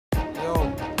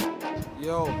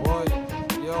Yo, boy,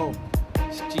 yo,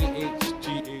 it's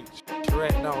GH,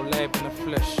 right now live in the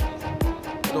flesh.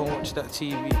 Don't watch that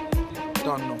TV,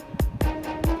 don't know.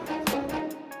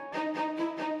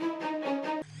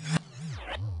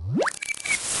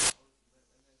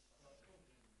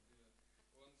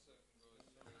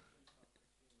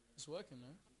 It's working,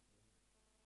 man.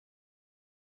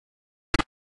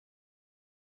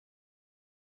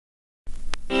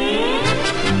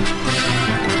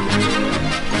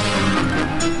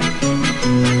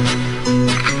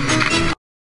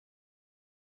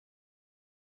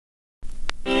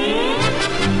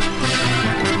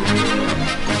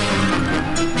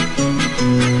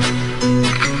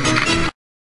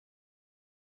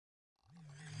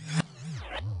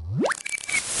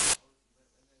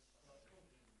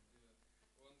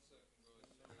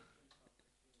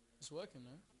 It's working,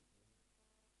 man.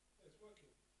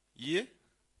 Yeah?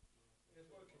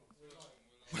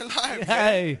 We're live.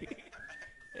 Hey.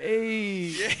 Hey.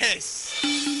 Yes.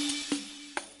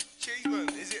 Cheeseman,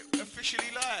 is it officially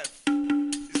live?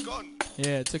 It's gone.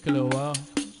 Yeah, it took a little while.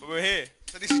 But we're here.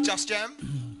 So this is Just Jam.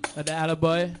 At the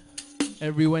Alibi,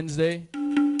 every Wednesday.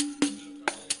 From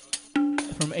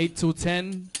 8 till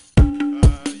 10.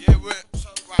 Yeah, we're so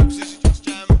right. This is Just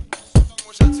Jam. Don't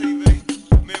watch that TV.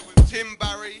 I'm here with Tim,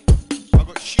 Barry. I've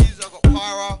got Shiz, I've got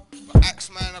Pyra, I've got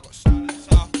Axeman, I've got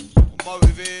Silencer, I've got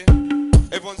Motive here.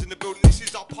 Everyone's in the building. This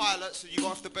is our pilot, so you're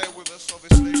going to have to bear with us,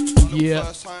 obviously. Our little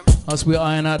first time. Us, we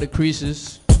iron out the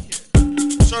creases. Yeah.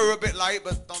 Sorry we're a bit late,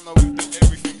 but don't know we've done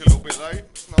everything a little bit late.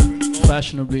 It's nothing wrong.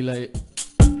 Fashionably late.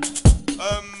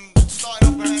 Starting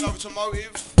off, we're heading over to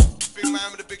Motive. Big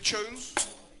man with the big tunes.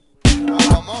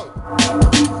 Mo.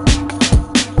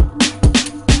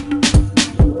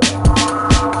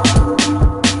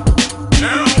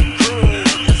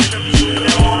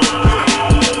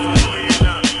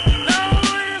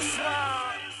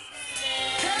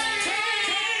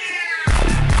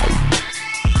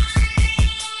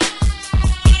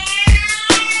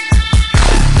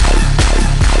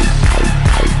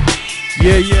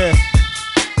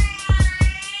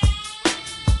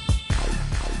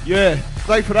 Yeah,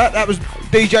 stay for that. That was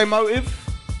DJ Motive.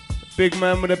 Big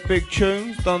man with the big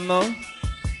tunes, don't know.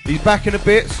 He's back in a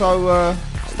bit, so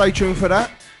stay tuned for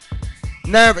that.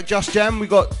 Now at Just Jam, we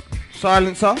got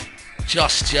Silencer.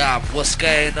 Just Jam, what's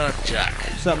going on, Jack?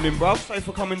 What's happening, bruv? Thanks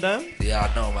for coming down. Yeah,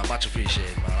 I know, man. Much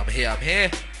appreciated, man. I'm here.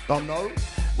 Don't know.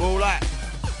 Well, like,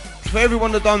 for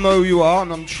everyone that don't know who you are,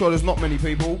 and I'm sure there's not many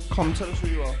people, come tell us who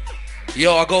you are.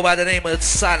 Yo, I go by the name of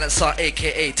Silencer,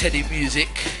 aka Teddy Music.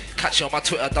 Catch you on my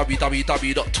Twitter,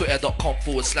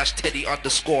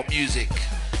 www.twitter.com/Teddy_music.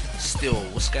 Still,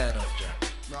 what's going on, Jack?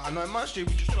 Nah, not much, dude.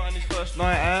 We're just trying this first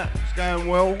night out. It's going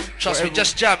well. Trust me,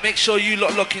 Just Jam. Make sure you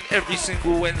lock in every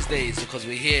single Wednesdays because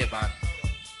we're here, man.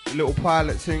 A little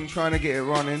pilot thing, trying to get it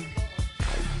running.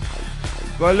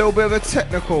 Got a little bit of a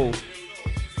technical.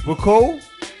 We're cool?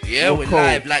 Yeah, we're cool.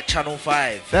 live like Channel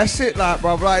 5. That's it, like,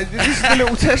 bruv. Like, this is the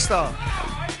little tester.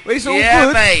 But it's all yeah,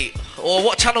 good. mate. Or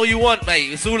what channel you want, mate.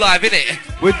 It's all live, innit?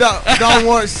 We don't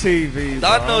watch TV.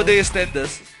 Don't know the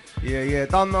extenders. Yeah.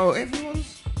 Don't know.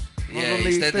 Everyone's yeah, on the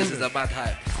extenders is a mad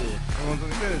hype. Still. Everyone's on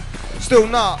the extenders. Still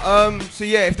not. So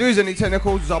yeah, if there is any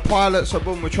technicals, it's our pilot. So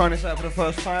boom, we're trying this out for the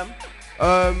first time.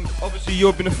 Obviously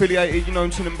you've been affiliated, you know,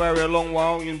 Tim and Barry a long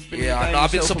while. Yeah, I know.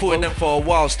 I've been supporting them for a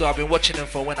while still. I've been watching them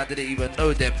for when I didn't even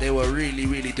know them. They were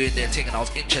really doing their thing and I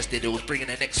was interested. It was bringing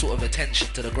the next sort of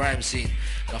attention to the grime scene.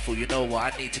 And I thought, you know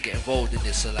what, I need to get involved in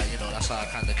this. So like, you know, that's how I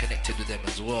kind of connected with them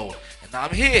as well. And now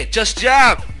I'm here, Just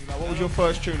Jam. Like, what was your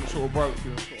first tune that sort of broke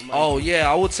you? Oh yeah,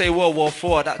 I would say World War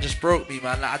IV. That just broke me,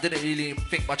 man. Like, I didn't really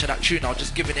think much of that tune. I was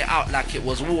just giving it out like it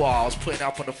was war. I was putting it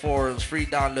up on the forums, free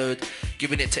download,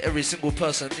 giving it to every single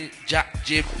person. Jack,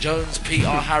 Jim, Jones, Peter,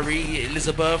 Harry,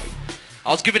 Elizabeth.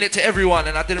 I was giving it to everyone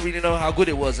and I didn't really know how good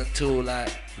it was until like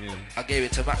I gave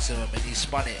it to Maximum and he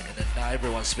spun it and then now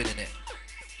everyone's spinning it.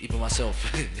 Even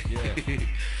myself.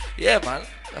 Yeah, man.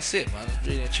 That's it, man.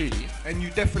 Really and truly. And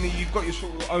you've got your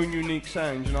sort of own unique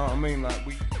sound, you know what I mean? Like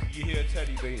you hear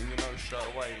Teddy beat and you know straight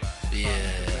away. Like,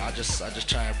 yeah, I just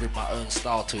try and bring my own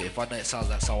style to it. If I know it sounds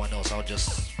like someone else, I'll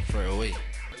just throw it away.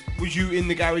 Was you in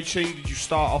the garage scene? Did you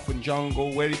start off in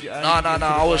jungle? Where did you? No.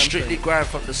 I was strictly grind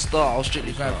from the start.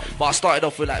 But I started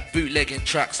off with like bootlegging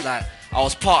tracks. Like I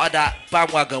was part of that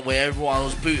bandwagon where everyone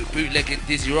was bootlegging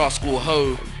Dizzy Rascal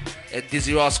Ho and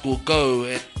Dizzy Rascal Go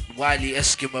and Wiley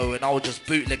Eskimo, and I was just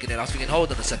bootlegging it. I was thinking, hold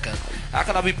on a second, how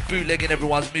can I be bootlegging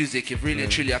everyone's music if really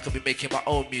and truly I could be making my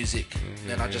own music?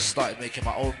 Then I just started making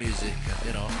my own music, and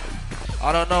you know,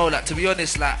 I don't know, like to be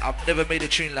honest, like I've never made a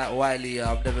tune like Wiley,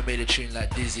 I've never made a tune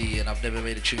like Dizzy, and I've never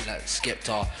made a tune like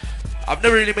Skepta. I've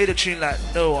never really made a tune like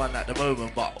no one at the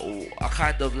moment, but I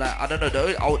kind of like, I don't know,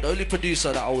 the only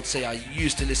producer that I would say I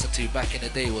used to listen to back in the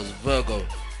day was Virgo.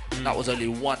 That was only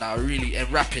one I really,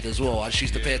 and Rapid as well. I just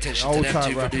used to pay attention to them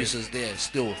two producers there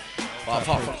still. But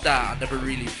apart from that, I never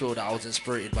really feel that I was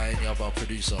inspired by any other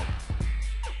producer.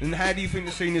 And how do you think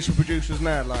the scene is for producers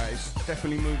now? Like, it's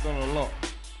definitely moved on a lot.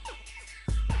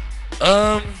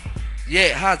 Yeah,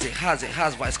 it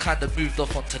has, but it's kind of moved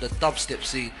off onto the dubstep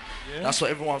scene. Yeah. That's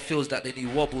what everyone feels, that they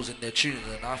need wobbles in their tunes,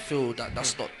 and I feel that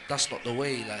that's not the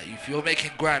way. Like, if you're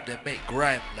making grime, then make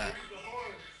grime. Like,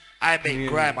 I make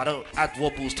grime, I don't add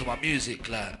wobbles to my music.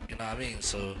 Like, you know what I mean?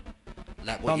 So,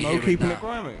 like, what you're hearing keeping now. it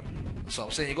grimy. So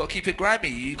I'm saying you got to keep it grimy.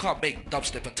 You can't make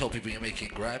dubstep and tell people you're making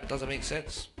grime. It doesn't make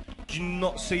sense. Do you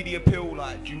not see the appeal?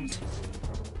 Like, do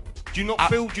you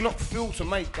not feel to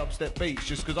make dubstep beats?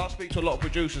 Just because I speak to a lot of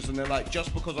producers and they're like,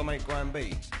 just because I make grime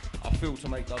beats, I feel to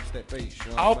make dubstep beats.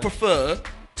 You know I'll prefer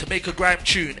to make a grime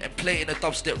tune and play it in a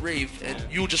dubstep rave, and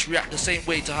you'll just react the same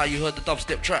way to how you heard the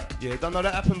dubstep track. Yeah, don't know,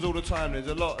 that happens all the time. There's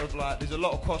a lot of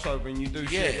crossover, and you do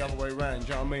see it the other way around. Do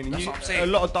you know what I mean? And That's what I'm saying. A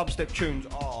lot of dubstep tunes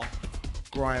are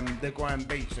grime. They're grime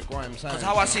beats, they're grime sounds. Because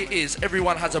how I see it is,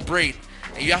 everyone has a brain,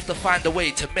 and you have to find a way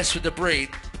to mess with the brain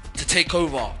to take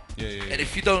over. And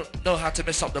if you don't know how to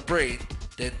mess up the brain,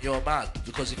 then you're mad.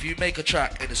 Because if you make a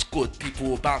track and it's good, people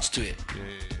will bounce to it.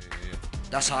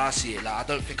 That's how I see it. Like, I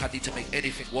don't think I need to make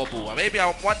anything wobble. Maybe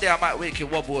one day I might make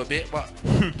it wobble a bit, but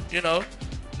you know,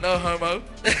 no homo.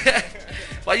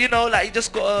 But you know, like, you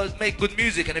just gotta make good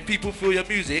music, and if people feel your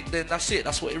music, then that's it.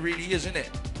 That's what it really is, isn't it?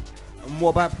 And what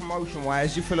about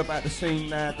promotion-wise? You feel about the scene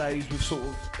nowadays with sort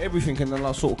of everything in the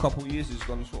last sort of couple of years has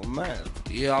gone sort of mad?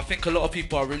 Yeah, I think a lot of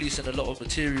people are releasing a lot of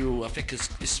material. I think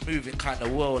it's moving kind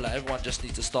of well. Like, everyone just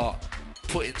needs to start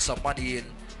putting some money in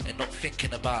and not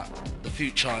thinking about the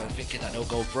future and thinking that they'll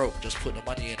go broke. Just put the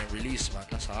money in and release, man.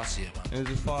 That's how I see it, man. And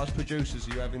as far as producers,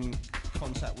 are you having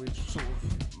contact with sort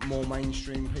of more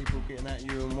mainstream people getting at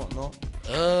you and whatnot?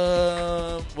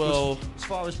 Well, as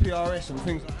far as PRS and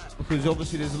things like that, because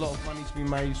obviously there's a lot of money to be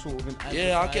made sort of in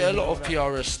yeah, I get a lot of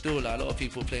PRS still. Like, a lot of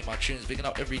people play my tunes, picking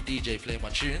up every DJ playing my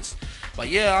tunes. But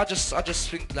yeah, I just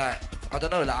think, like, I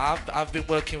don't know, like, I've been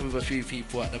working with a few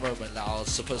people at the moment. Like, I was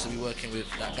supposed to be working with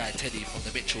that guy Teddy from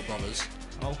the Mitchell Brothers.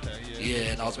 Okay, yeah.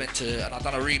 Yeah, and I was meant to, and I've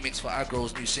done a remix for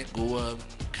Agro's new single,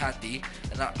 Candy,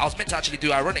 and I was meant to actually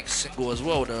do Ironic's single as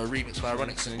well, the remix for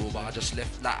Ironic's single, but I just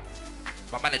left that.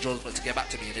 My manager was meant to get back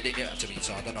to me, and they didn't get back to me,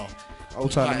 so I don't know.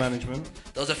 Old time management.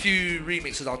 There was a few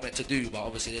remixes I was meant to do, but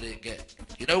obviously they didn't get.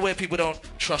 You know, where people don't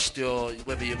trust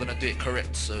whether you're gonna do it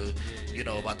correct. So, you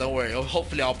know, but don't worry.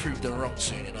 Hopefully, I'll prove them wrong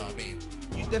soon. You know what I mean?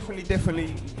 You definitely,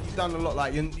 you've done a lot.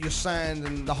 Like your sound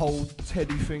and the whole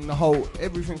Teddy thing,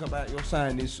 everything about your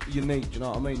sound is unique. Do you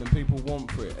know what I mean? And people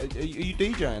want for it. Are you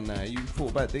DJing now? You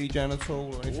thought about DJing at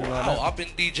all or anything like that? I've been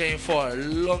DJing for a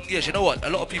long years. You know what? A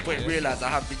lot of people ain't realised I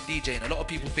have been DJing. A lot of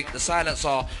people think the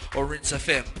Silencer or Rinse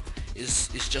FM is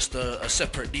just a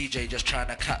separate DJ just trying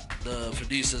to cat the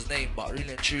producer's name, but really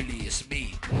and truly it's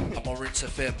me. I'm on Rinse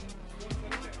FM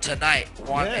tonight,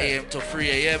 1 a.m. to 3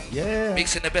 a.m. Yeah.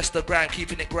 Mixing the best of grime,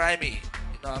 keeping it grimy. You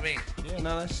know what I mean? Yeah,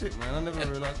 no, that's sick, man. I never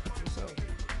realised that myself.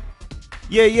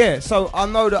 Yeah. So I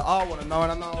know that I want to know,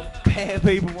 and I know a pair of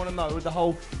people want to know with the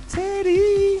whole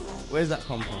Teddy. Where's that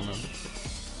come from, man?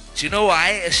 Do you know what?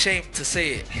 I ain't ashamed to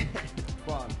say it.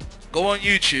 Go on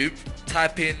YouTube,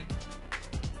 type in.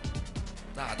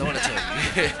 Nah, I don't want to tell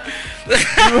you.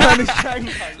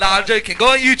 Nah, I'm joking. Go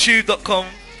on YouTube.com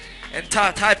and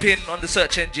type in on the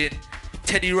search engine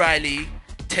Teddy Riley,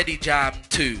 Teddy Jam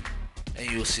 2, and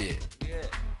you'll see it. Yeah,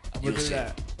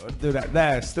 I'll do that.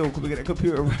 There, still, could we get the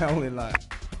computer rolling, like?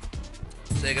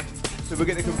 Say again? So we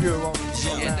get the computer rolling.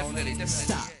 Yeah, definitely.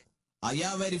 Stop. Are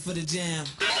y'all ready for the jam?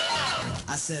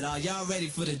 I said, are y'all ready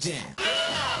for the jam?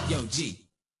 Yo, G,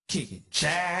 kick it.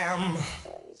 Jam.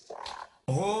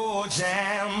 Oh,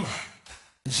 jam.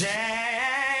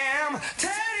 Jam.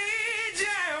 Teddy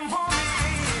jam for me.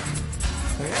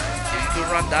 If you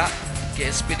can run that, get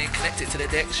it spinning, connect it to the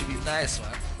deck, should be nice,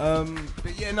 man.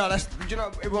 But yeah, no, that's, you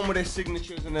know, everyone with their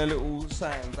signatures and their little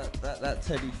sounds, that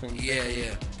Teddy thing. Yeah.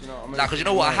 You know what I mean? Like, cause you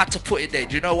know what, I had to put it there.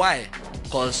 Do you know why?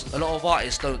 Because a lot of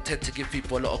artists don't tend to give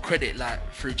people a lot of credit, like,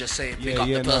 through just saying pick up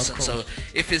the person. So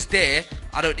if it's there,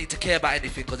 I don't need to care about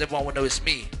anything, because everyone will know it's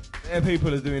me. There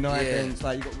people are doing idents,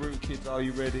 like you got Root Kids, Are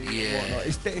You Ready? Yeah. Whatnot.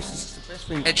 It's just the best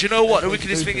thing. And do you know what? The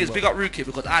wickedest thing is, big up Root Kid,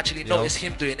 because I actually noticed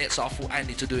him doing it, so I thought I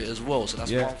need to do it as well. So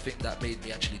that's one thing that made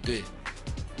me actually do it.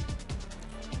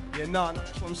 Yeah, no,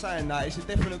 that's what I'm saying. That it's a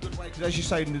definitely good way because, as you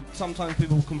say, sometimes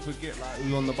people can forget like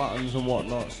who's on the buttons and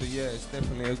whatnot. So yeah, it's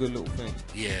definitely a good little thing.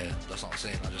 Yeah, that's what I'm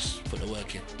saying. I just put the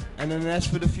work in. And then as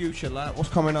for the future, like what's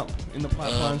coming up in the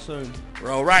pipeline soon?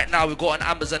 Bro, right now we've got an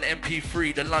Amazon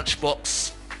MP3, the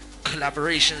Lunchbox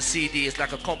collaboration CD. It's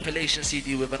like a compilation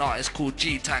CD with an artist called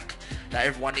G-Tank that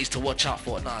everyone needs to watch out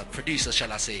for. Nah, producer,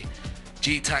 shall I say.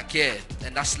 G-Tank, yeah,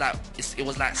 and that's like it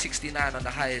was like 69 on the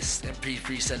highest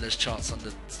MP3 sellers charts on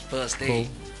the first day. Cool.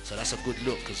 So that's a good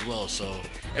look as well. So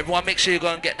everyone, make sure you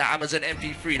go and get that Amazon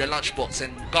MP3, the Lunchbox,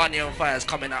 and Garnier on Fire is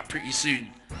coming out pretty soon.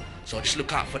 So just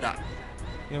look out for that.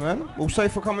 Yeah, man. Well,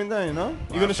 safe for coming down, you know.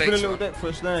 You're gonna spin a little deck for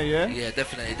us there, yeah? Yeah,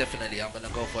 definitely. I'm gonna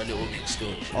go for a little mix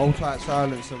still. Old tight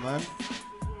silencer, man.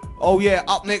 Oh yeah,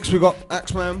 up next we got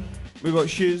Axeman, we got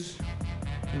Shiz,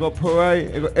 we got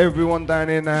Parade, we got everyone down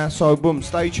here now. So boom,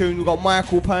 stay tuned. We got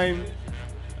Michael Payne.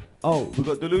 Oh, we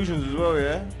got Delusions as well,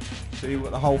 yeah. So you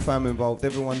got the whole fam involved.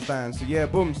 Everyone's down. So yeah,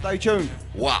 boom, stay tuned.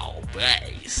 Wow,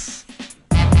 bass.